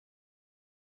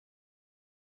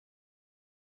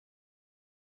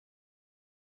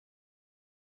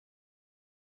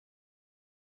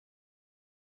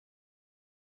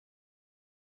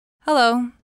Hello.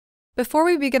 Before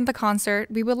we begin the concert,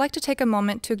 we would like to take a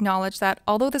moment to acknowledge that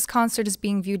although this concert is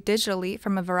being viewed digitally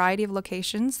from a variety of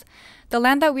locations, the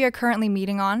land that we are currently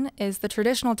meeting on is the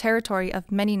traditional territory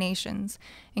of many nations,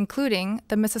 including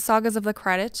the Mississaugas of the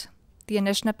Credit, the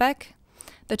Anishinaabeg,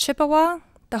 the Chippewa,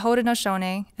 the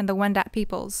Haudenosaunee, and the Wendat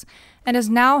peoples, and is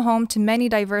now home to many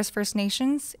diverse First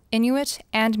Nations, Inuit,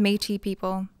 and Métis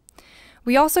people.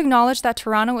 We also acknowledge that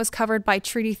Toronto is covered by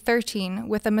Treaty 13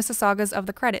 with the Mississaugas of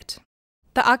the Credit.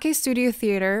 The Aki Studio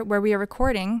Theatre, where we are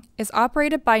recording, is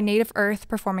operated by Native Earth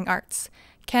Performing Arts,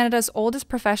 Canada's oldest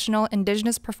professional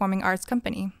Indigenous performing arts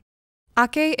company.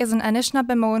 Ake is an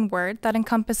Anishinaabemowin word that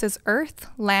encompasses earth,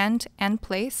 land, and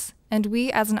place, and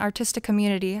we as an artistic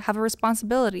community have a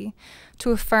responsibility to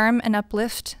affirm and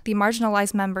uplift the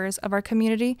marginalized members of our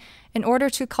community in order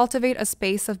to cultivate a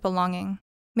space of belonging.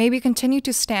 May we continue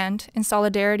to stand in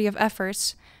solidarity of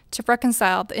efforts to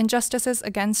reconcile the injustices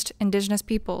against Indigenous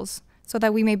peoples so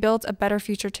that we may build a better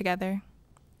future together.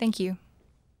 Thank you.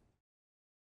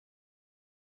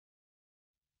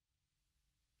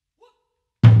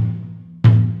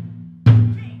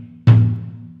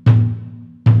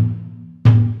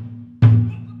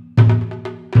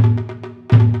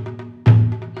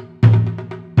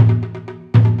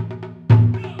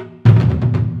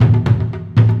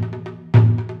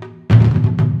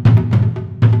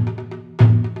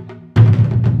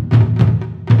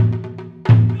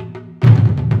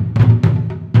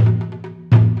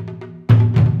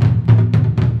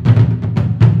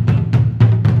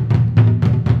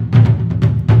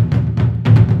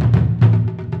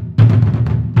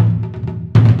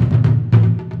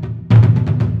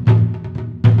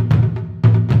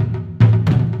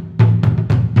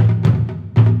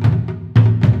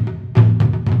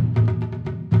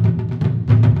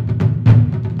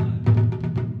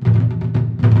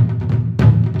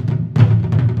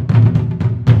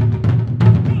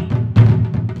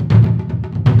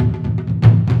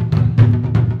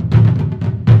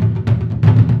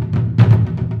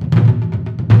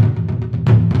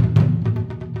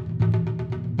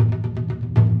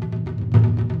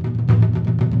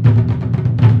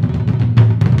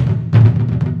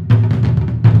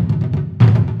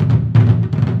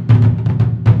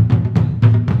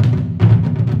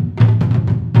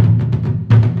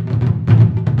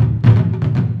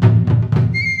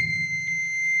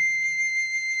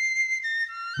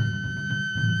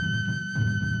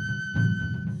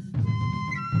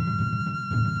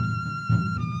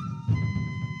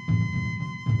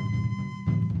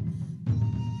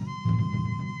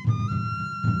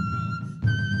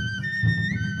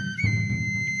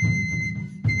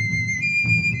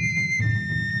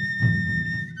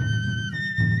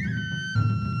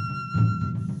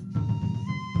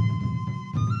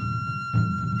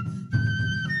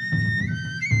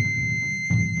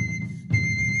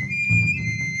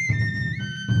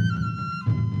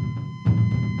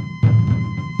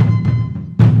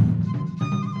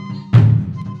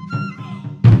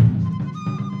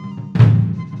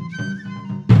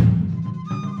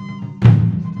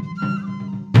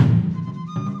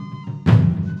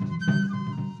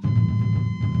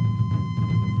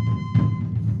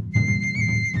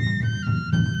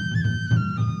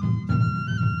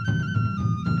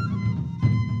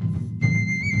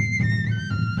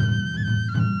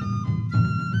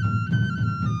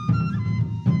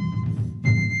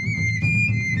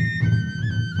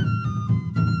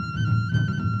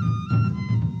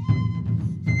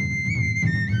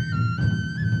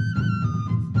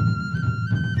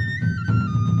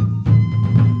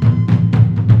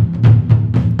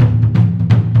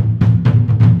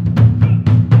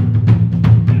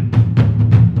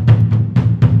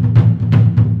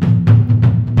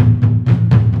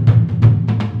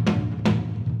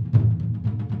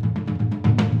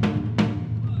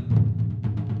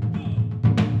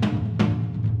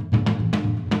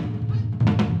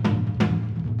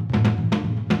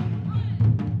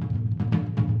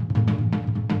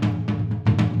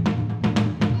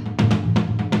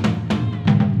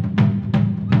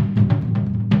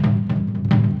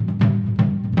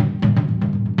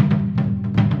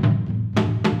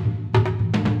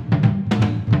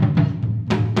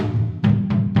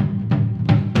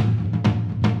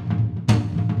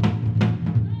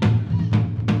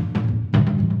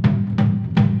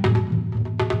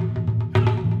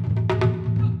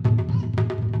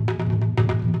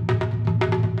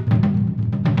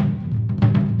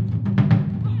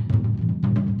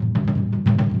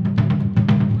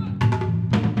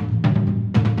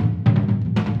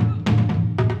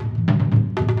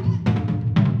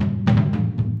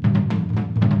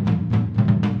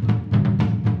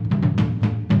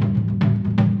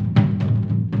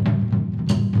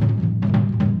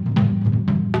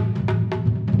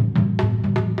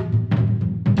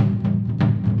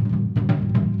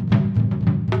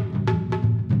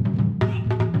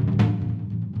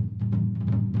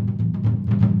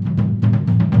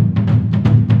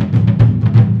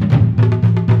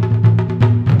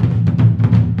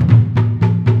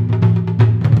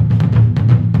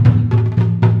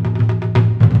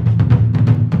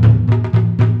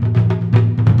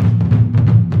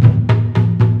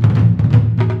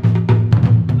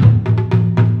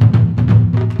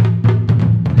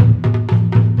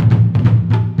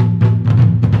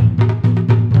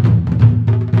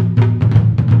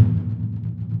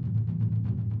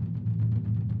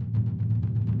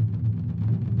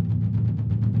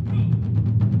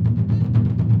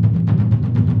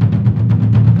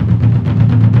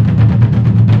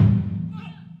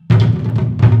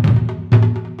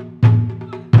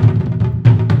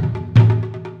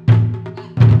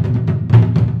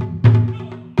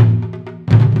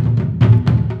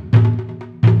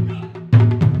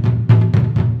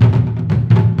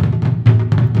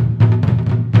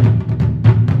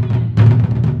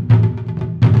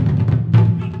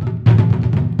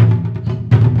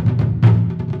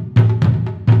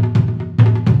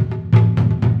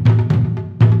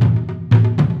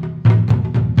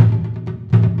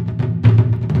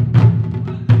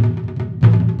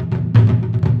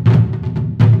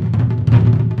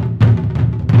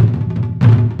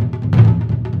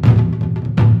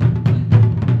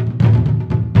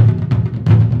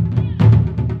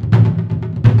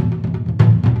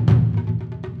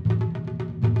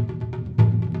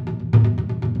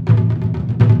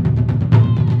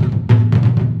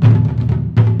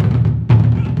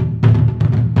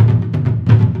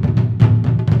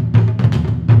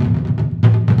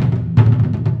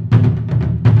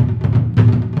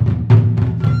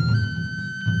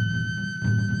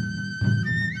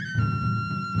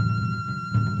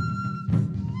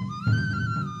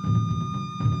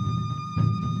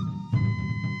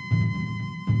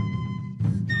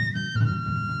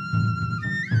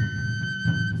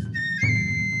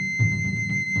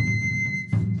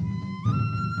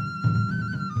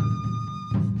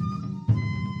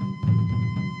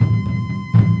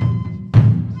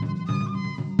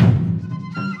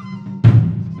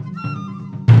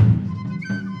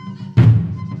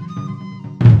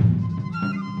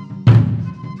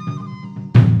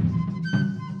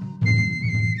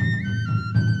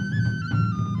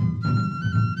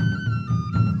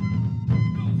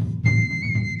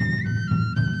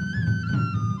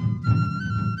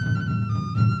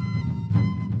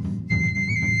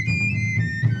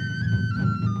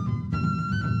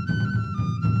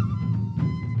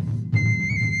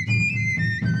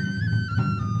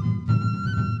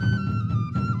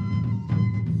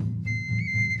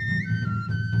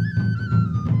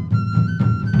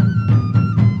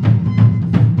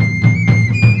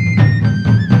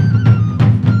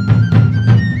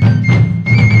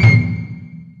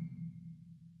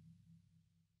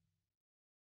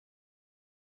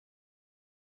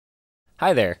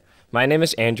 Hi there. My name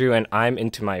is Andrew, and I'm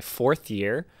into my 4th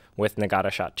year with Nagata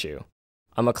Shachu.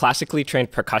 I'm a classically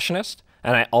trained percussionist,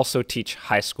 and I also teach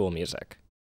high school music.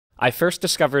 I first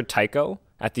discovered taiko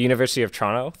at the University of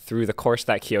Toronto through the course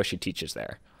that Kiyoshi teaches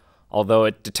there. Although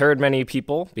it deterred many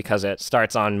people because it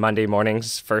starts on Monday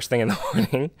mornings, first thing in the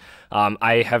morning,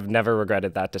 I have never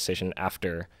regretted that decision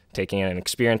after taking it and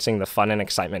experiencing the fun and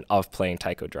excitement of playing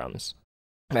taiko drums.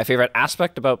 My favorite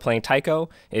aspect about playing taiko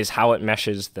is how it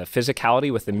meshes the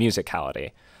physicality with the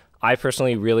musicality. I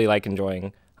personally really like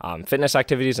enjoying fitness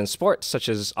activities and sports such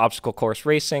as obstacle course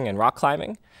racing and rock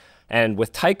climbing. And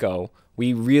with taiko,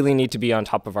 we really need to be on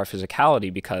top of our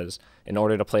physicality because in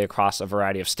order to play across a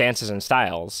variety of stances and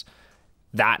styles,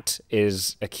 that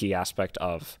is a key aspect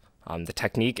of the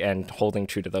technique and holding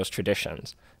true to those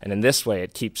traditions. And in this way,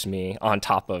 it keeps me on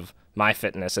top of my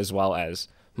fitness as well as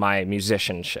my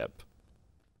musicianship.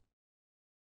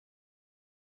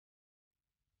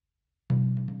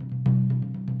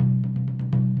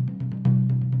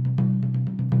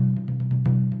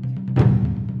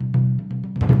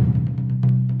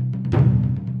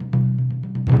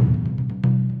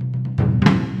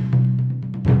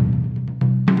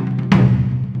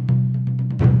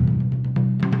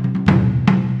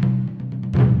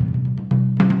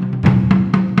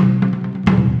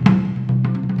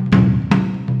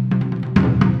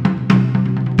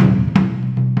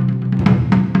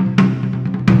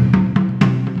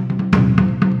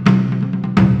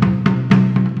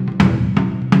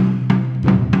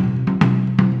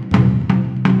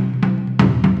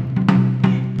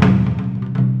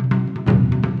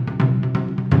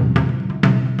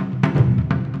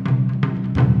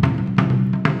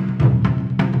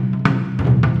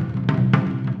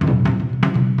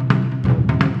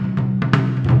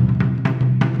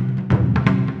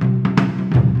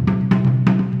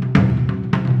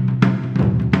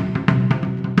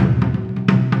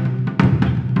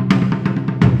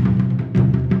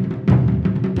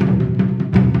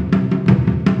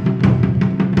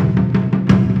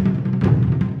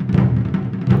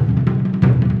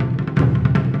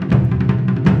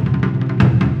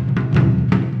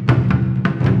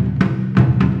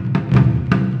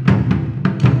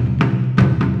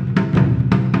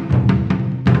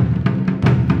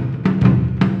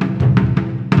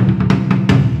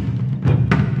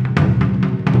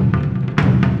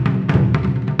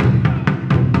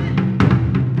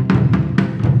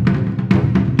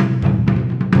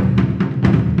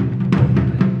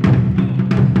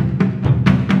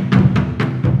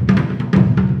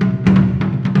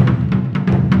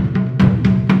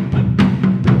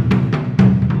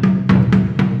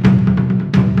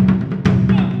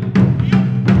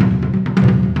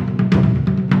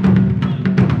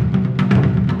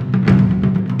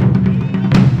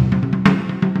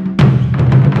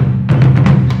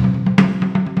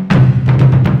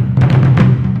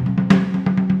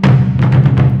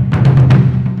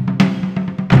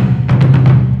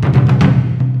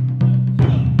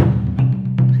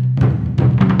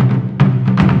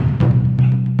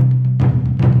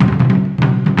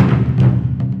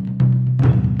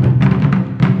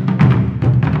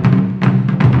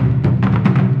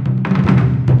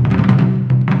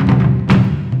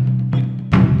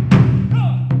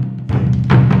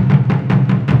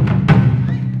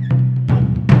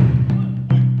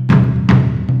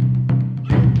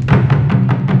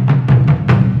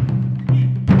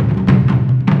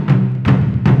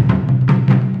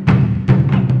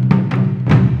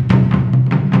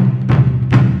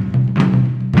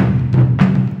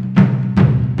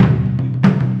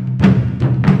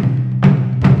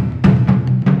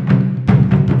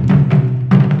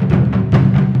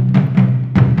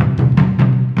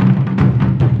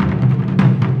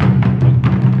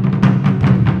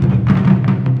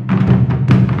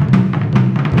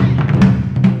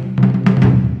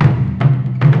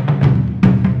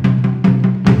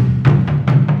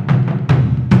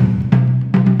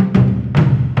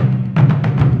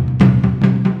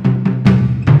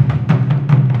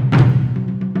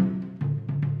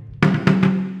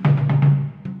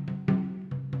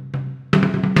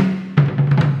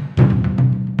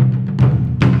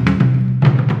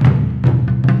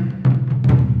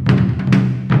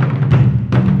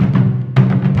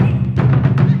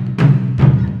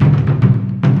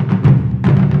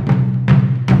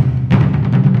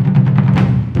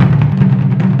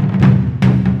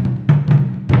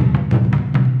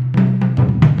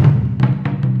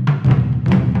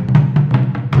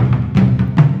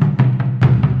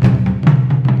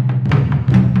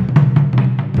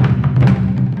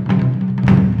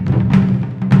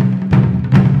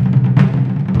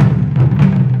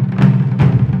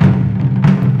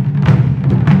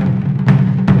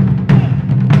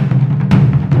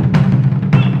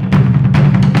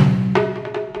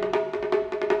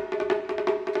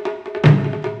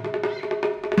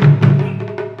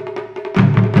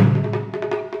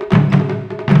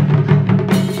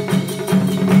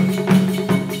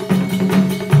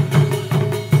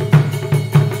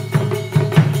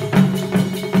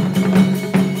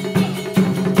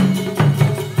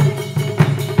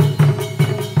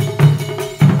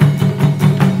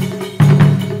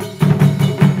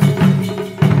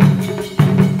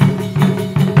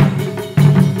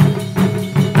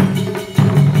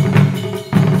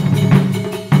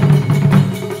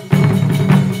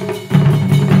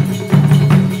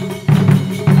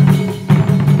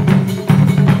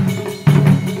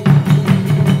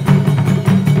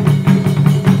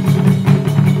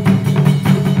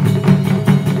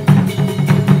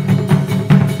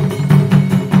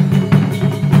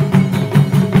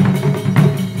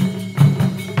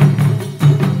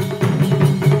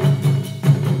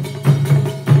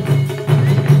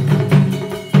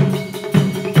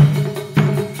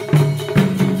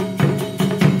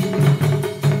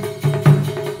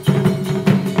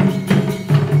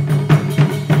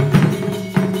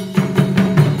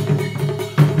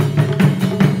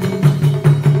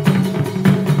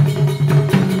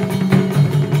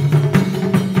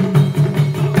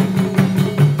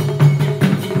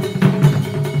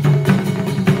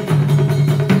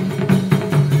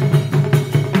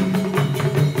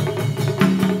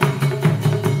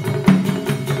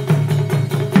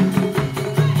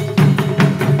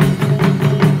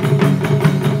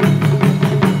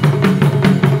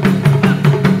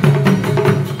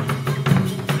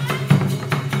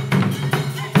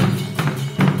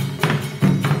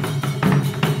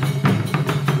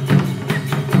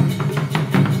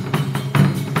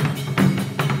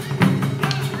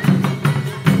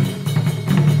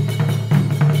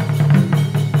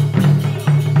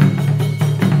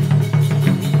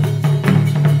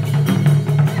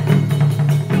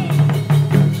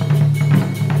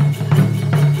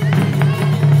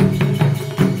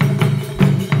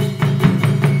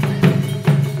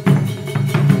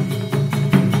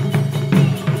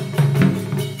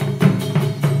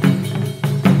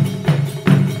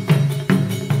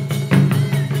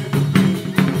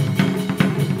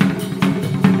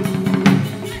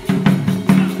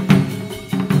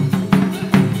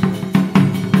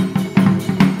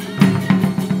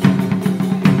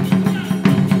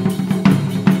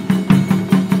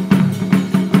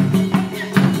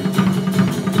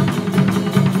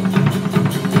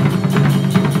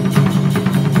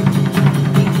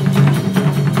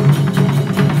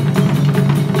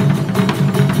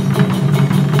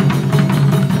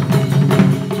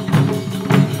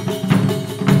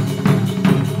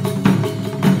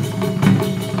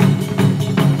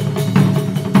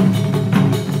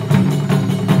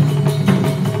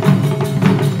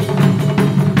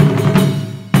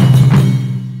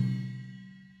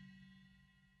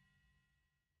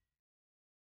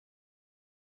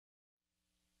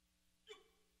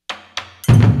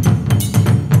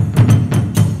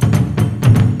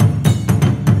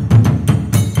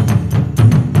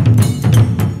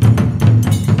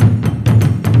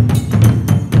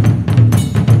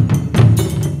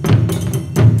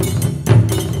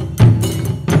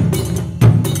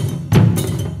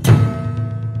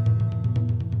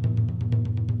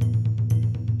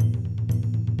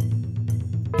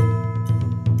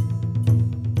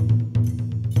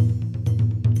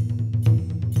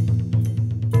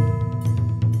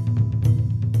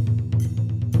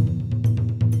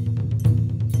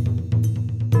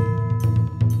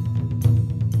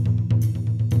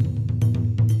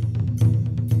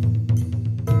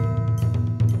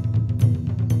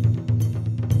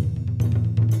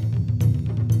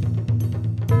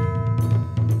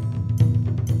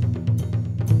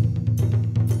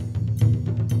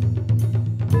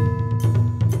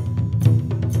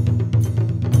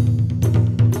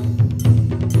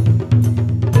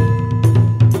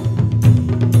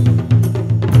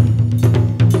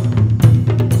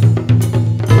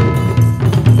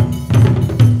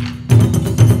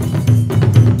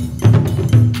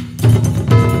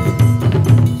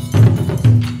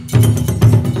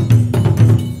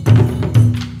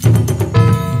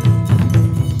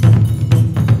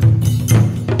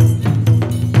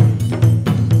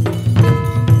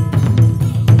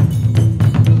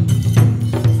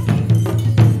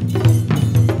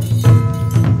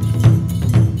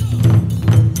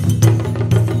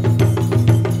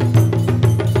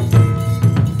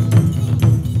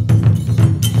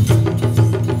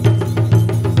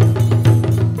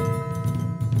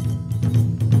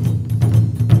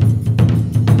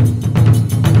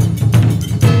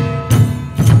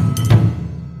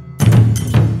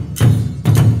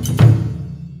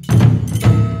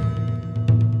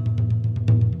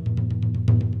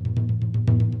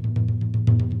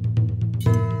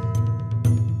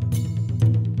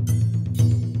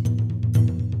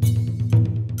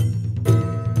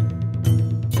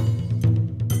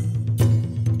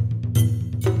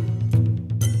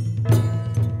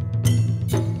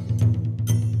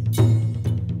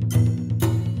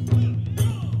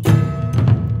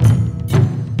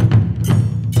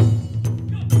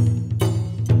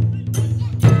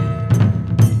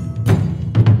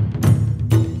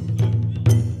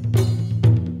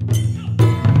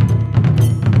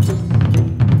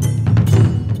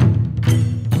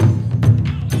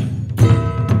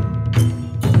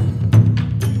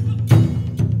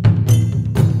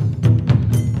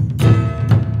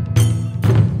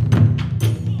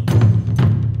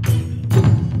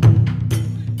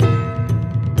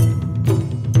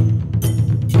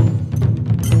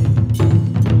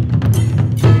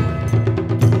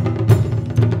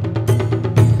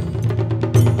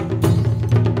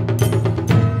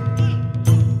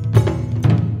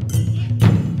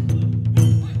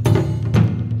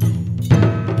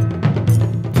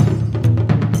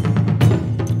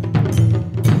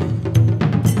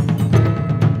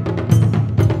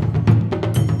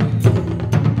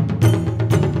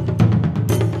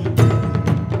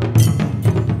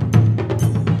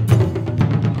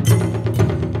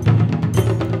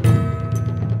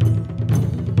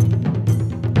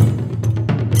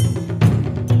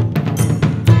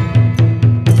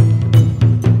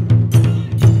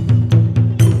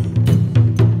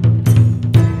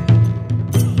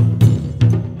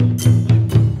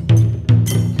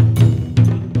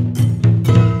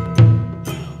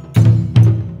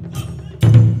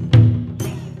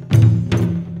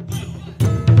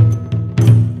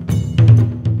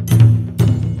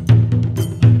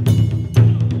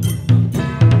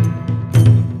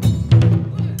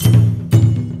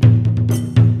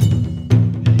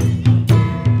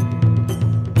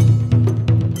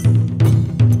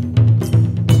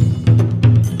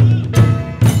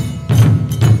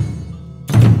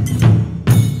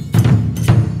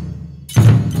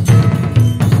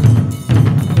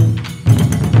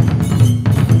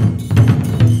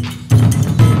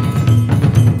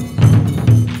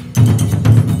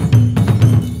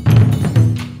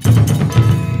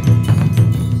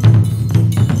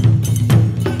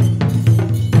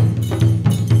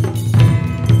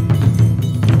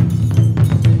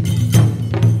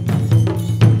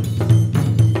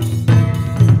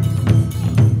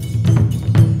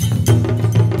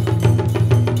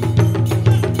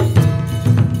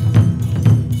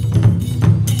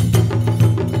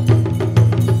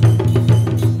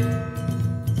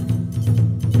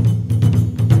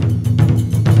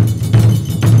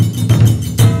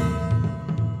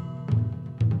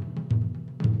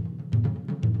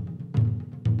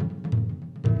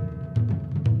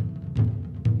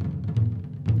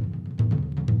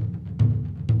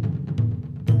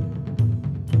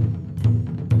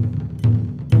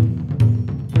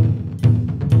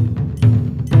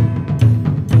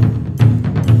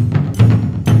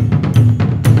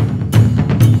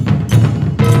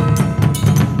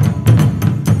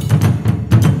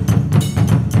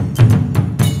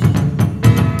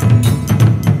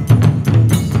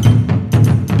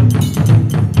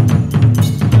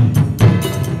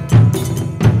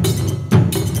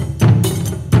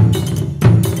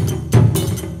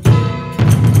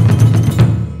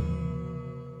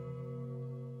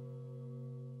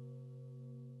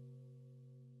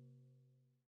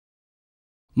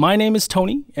 My name is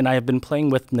Tony, and I have been playing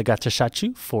with Nagata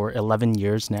Shachu for 11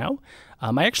 years now.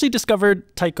 I actually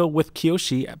discovered taiko with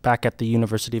Kiyoshi back at the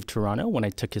University of Toronto when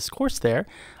I took his course there,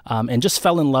 and just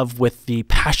fell in love with the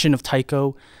passion of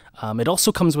taiko. It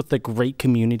also comes with a great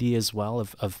community as well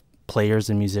of players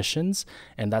and musicians,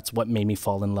 and that's what made me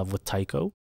fall in love with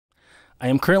taiko. I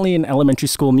am currently an elementary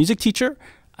school music teacher,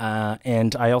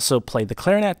 and I also play the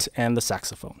clarinet and the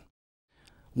saxophone.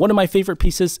 One of my favorite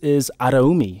pieces is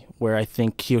Araumi, where I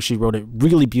think Kiyoshi wrote it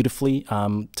really beautifully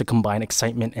to combine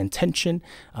excitement and tension,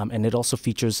 and it also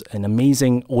features an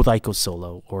amazing odaiko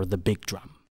solo, or the big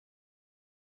drum.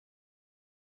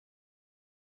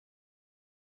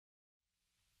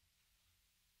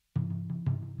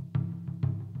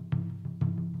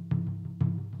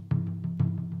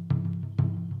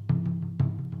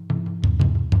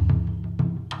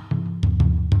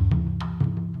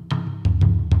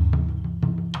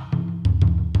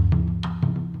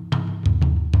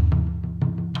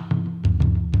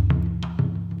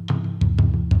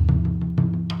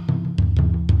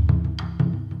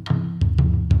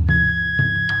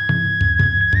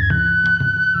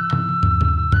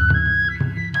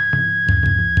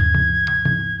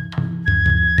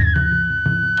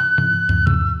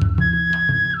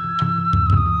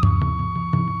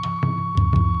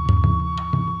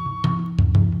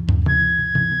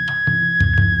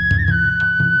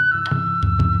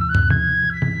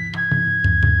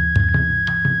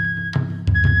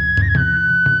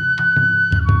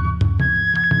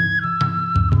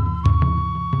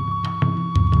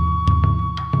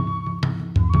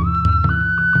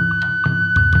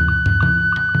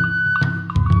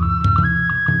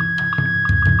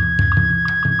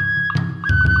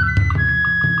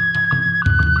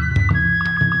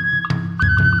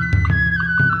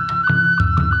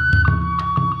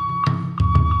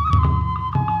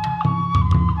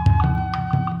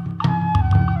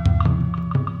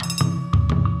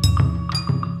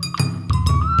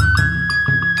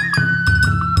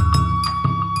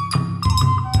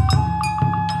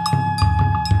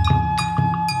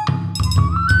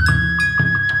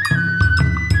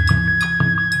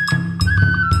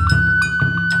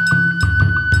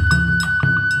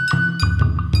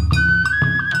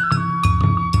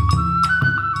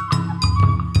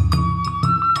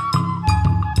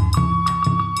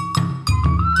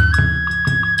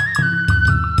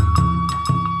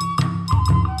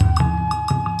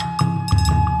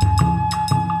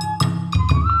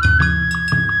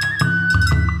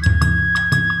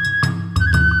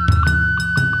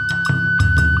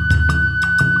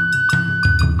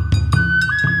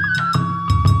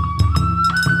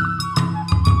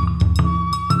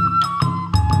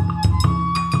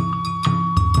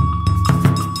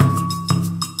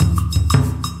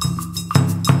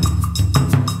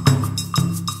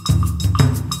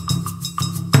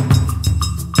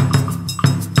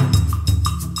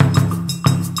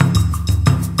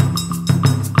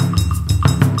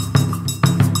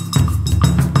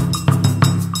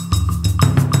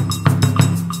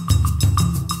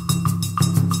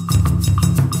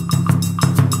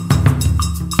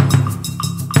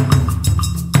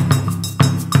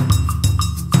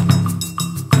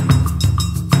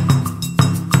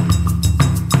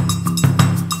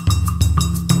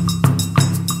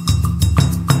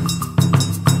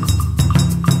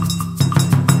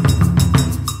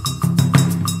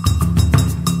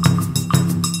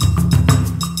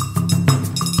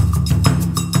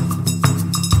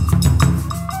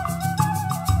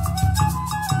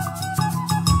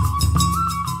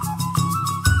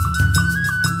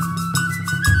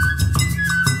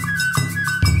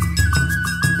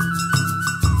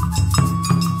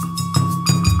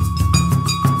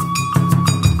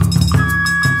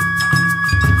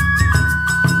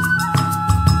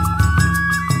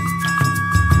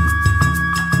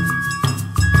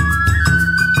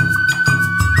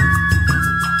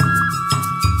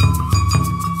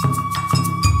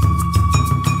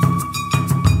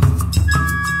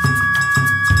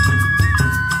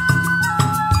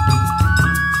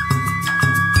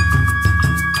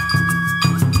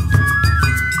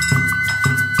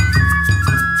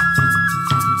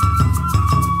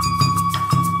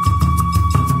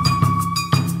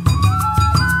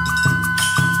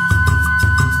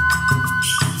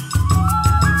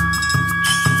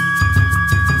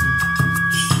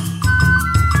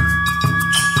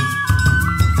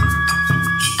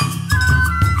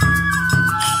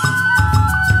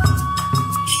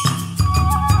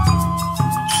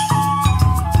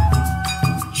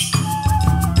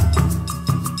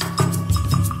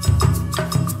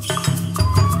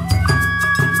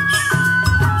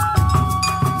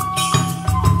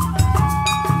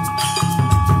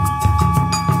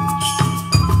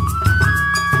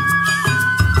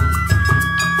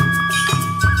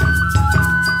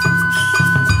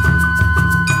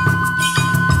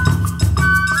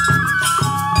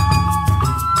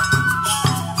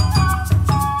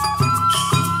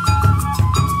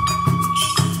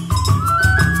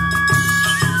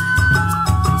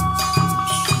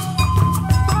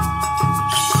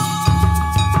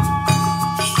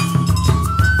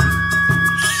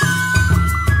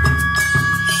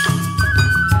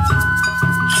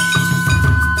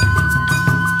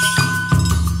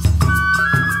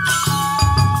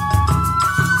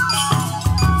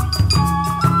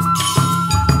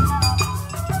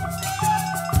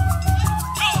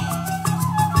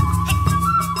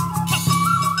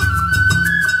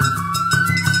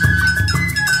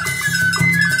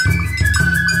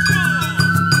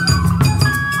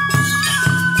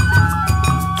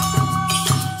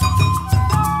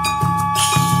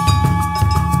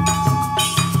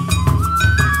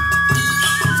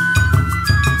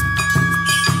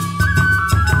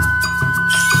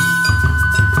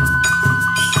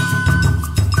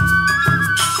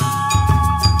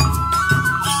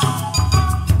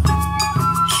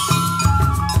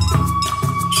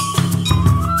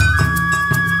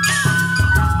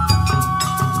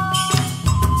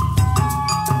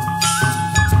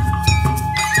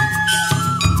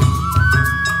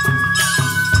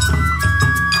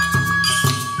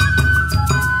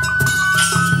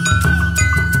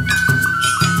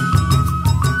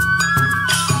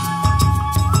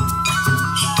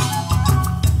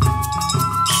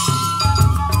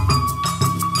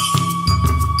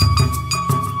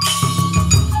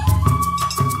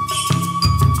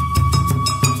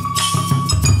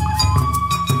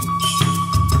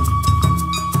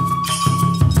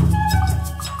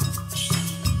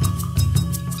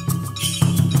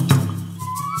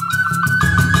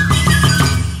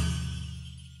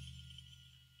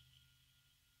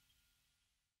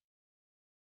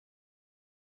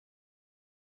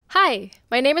 Hi,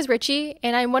 my name is Richie,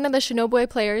 and I'm one of the Shinoboe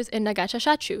players in Nagata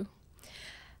Shachu.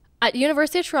 At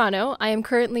University of Toronto, I am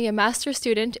currently a master's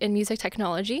student in music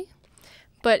technology,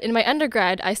 but in my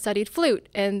undergrad, I studied flute,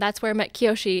 and that's where I met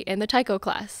Kiyoshi in the taiko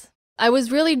class. I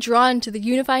was really drawn to the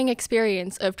unifying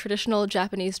experience of traditional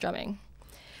Japanese drumming.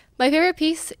 My favorite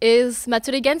piece is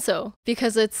Matsuri Genso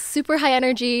because it's super high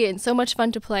energy and so much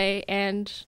fun to play,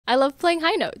 and I love playing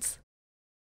high notes.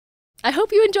 I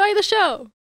hope you enjoy the show!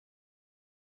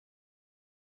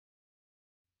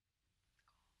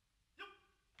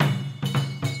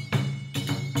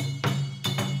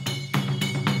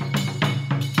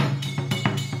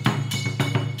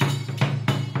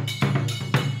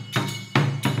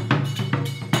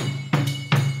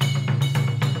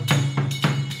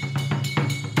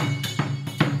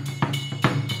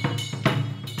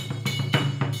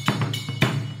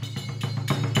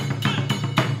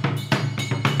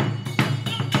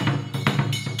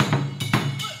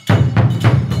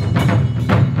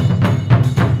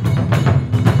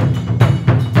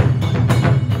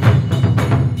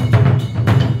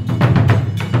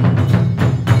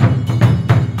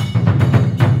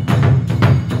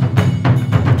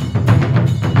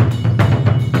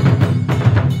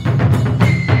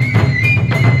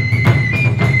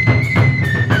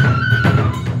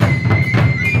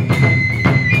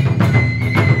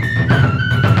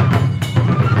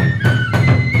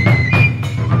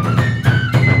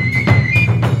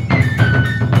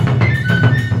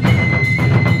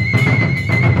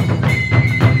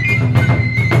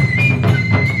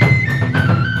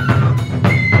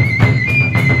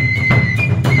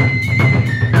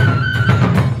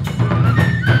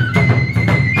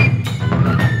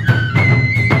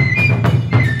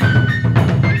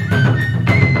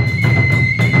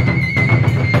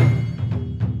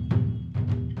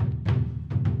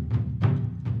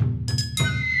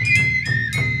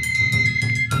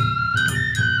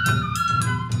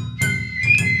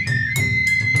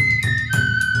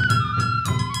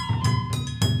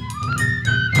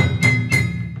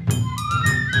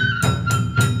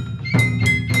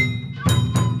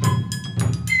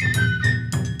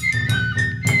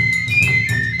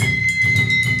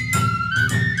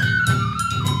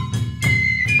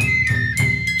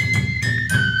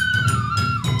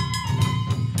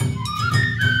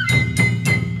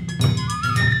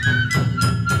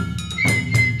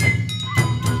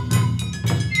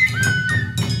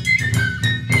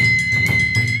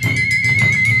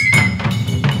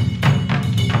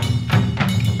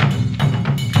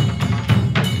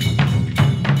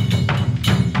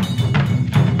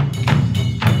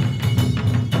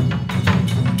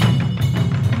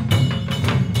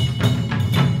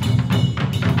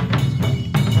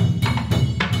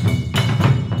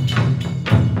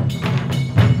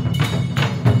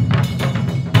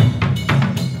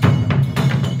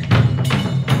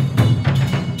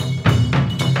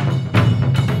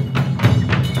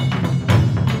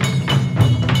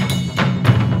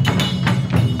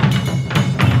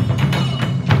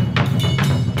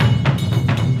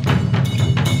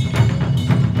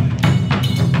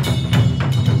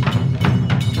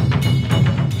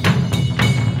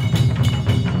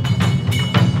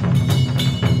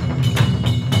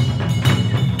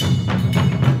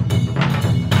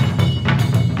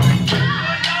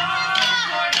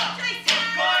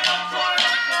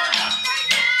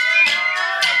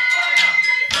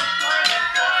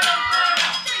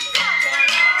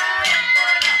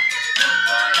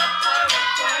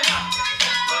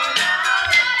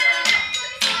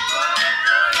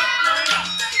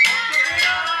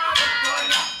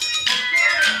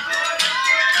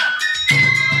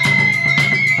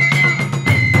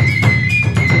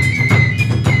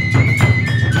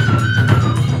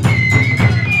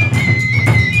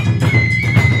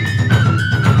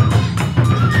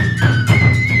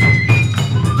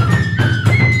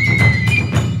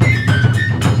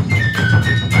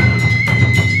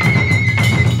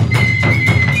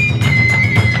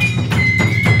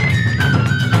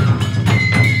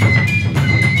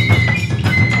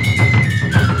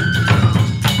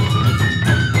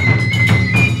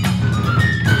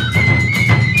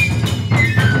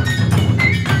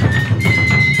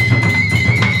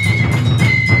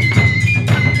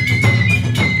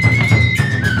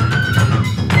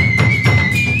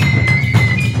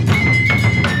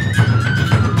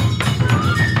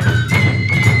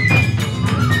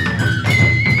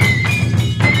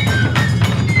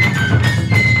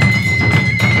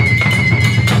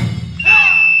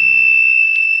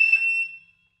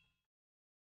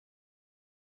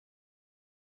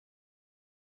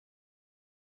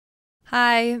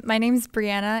 Hi, my name is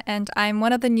Brianna, and I'm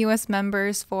one of the newest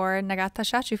members for Nagata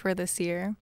Shachu for this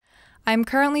year. I'm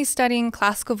currently studying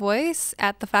classical voice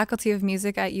at the Faculty of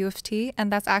Music at U of T,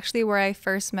 and that's actually where I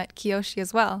first met Kiyoshi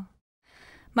as well.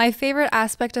 My favorite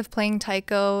aspect of playing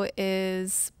taiko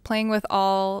is playing with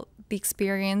all the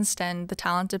experienced and the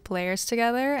talented players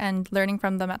together and learning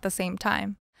from them at the same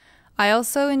time. I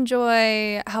also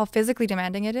enjoy how physically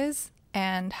demanding it is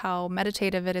and how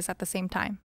meditative it is at the same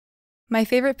time. My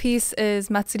favorite piece is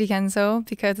Matsuri Kenzo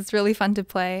because it's really fun to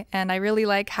play, and I really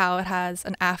like how it has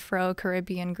an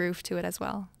Afro-Caribbean groove to it as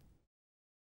well.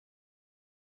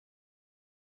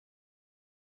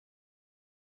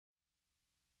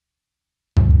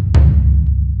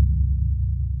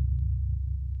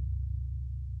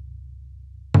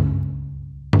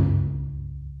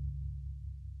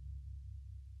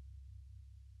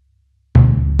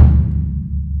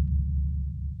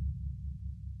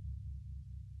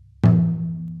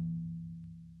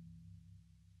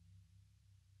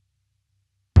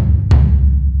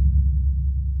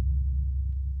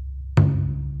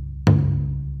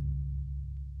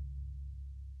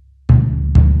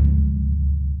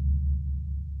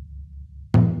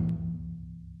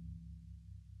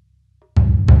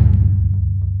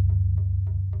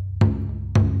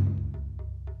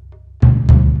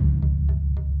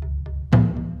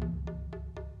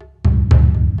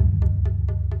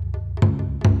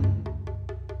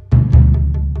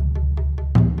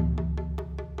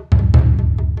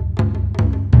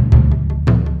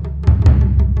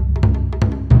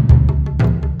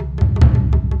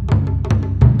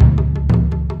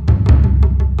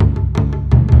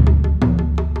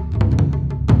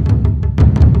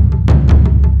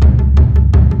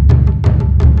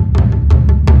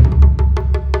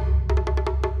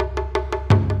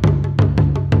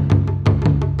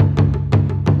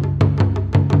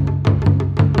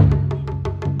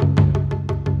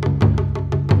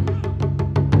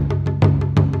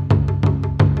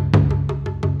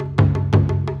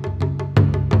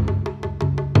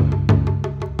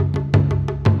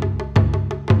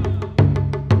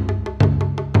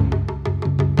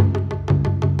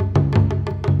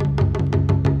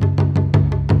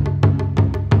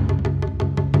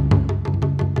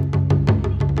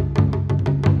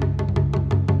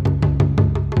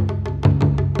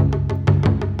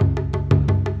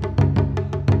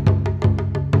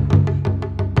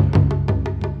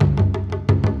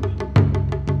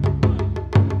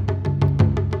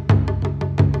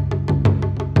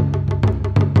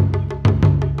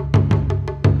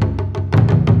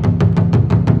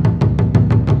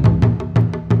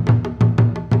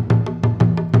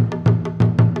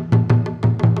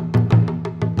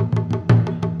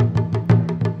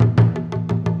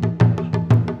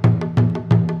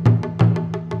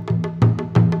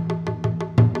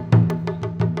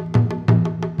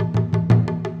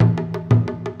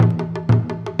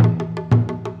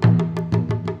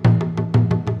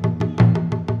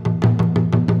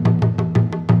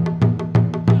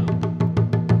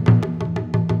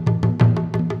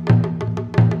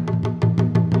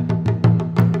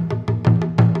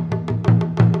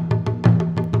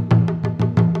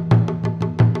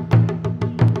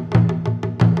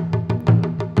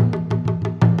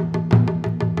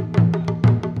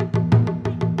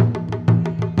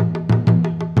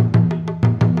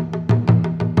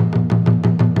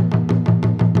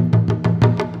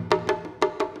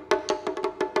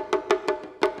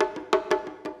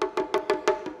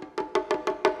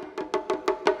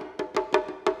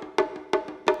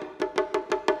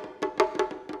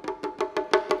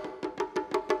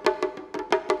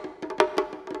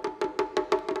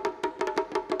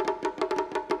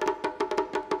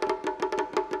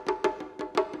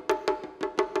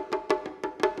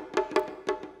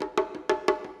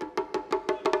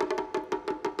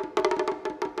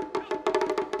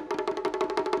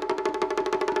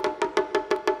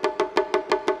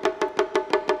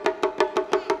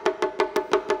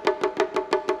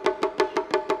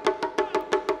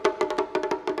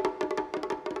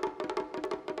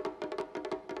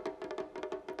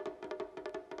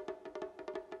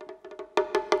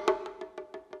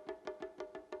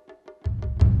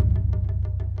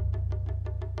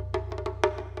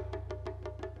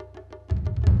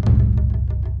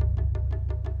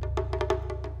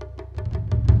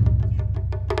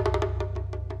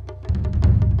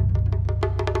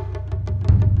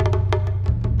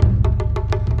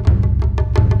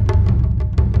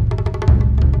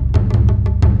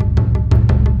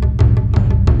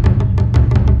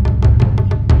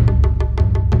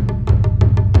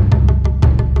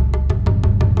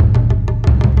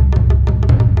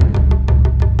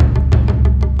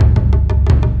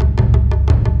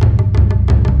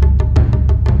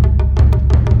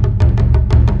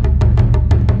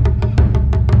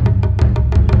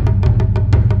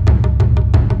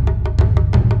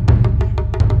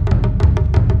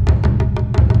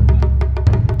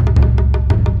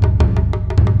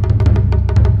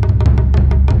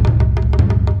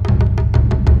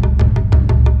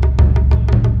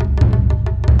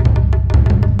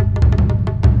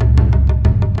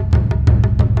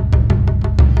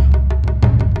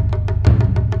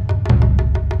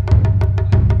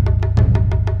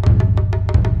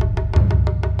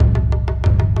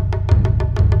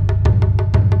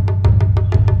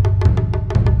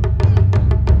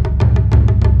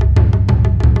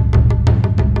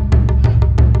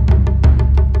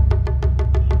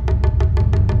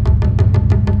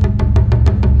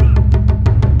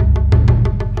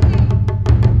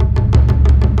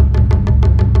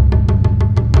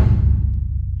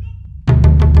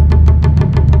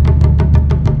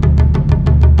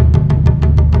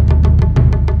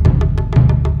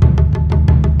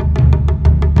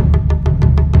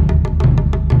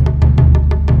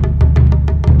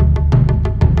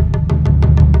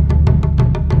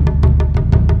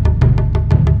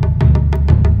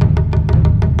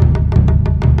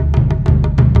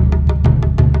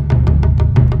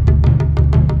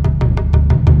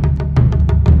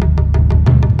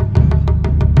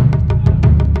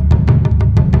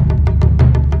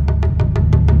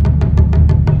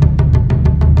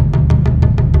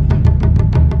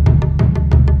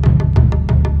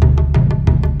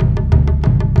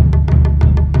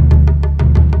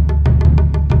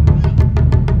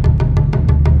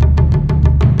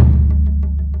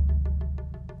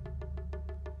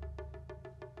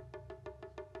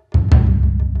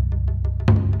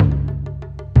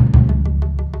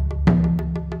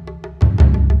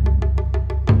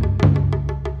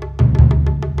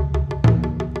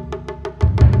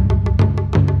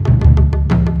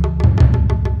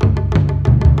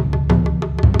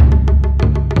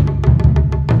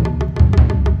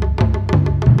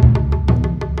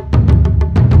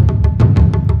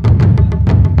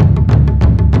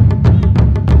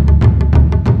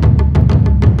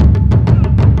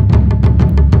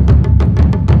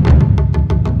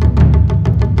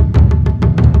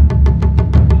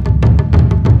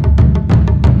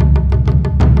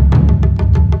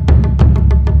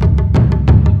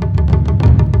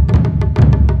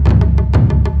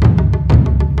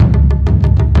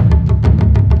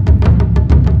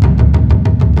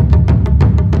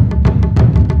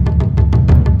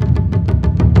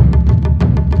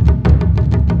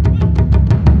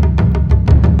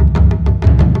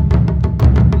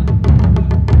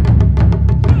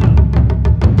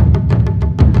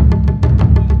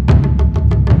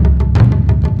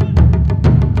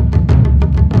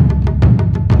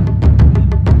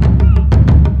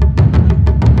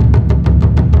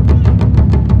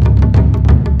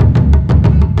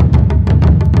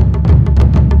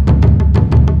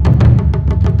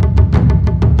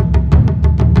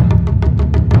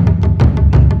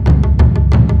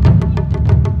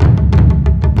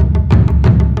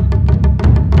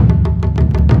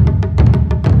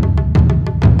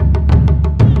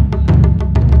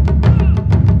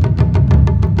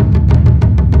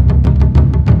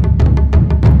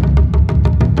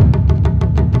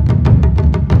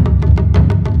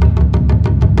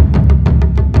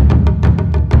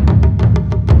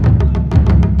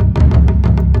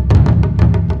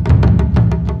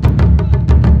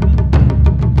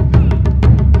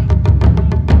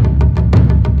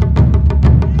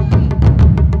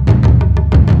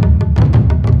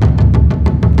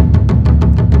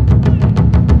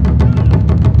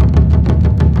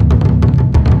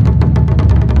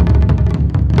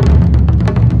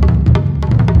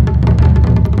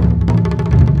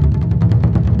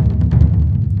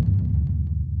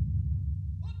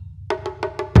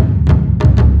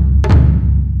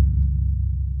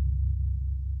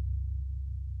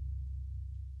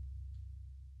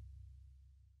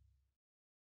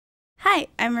 Hi,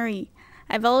 I'm Marie.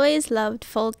 I've always loved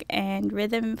folk and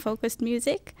rhythm-focused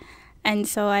music, and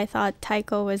so I thought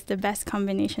taiko was the best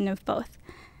combination of both.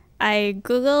 I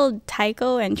googled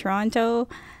taiko and Toronto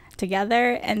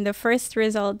together, and the first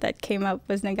result that came up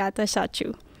was Nagata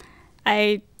Shachu.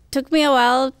 It took me a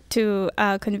while to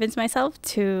convince myself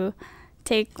to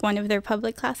take one of their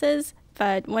public classes,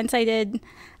 but once I did,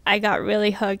 I got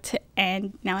really hooked,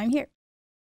 and now I'm here.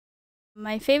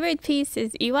 My favorite piece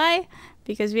is EY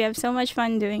because we have so much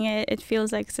fun doing it. It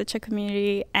feels like such a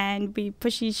community, and we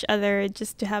push each other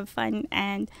just to have fun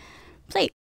and play.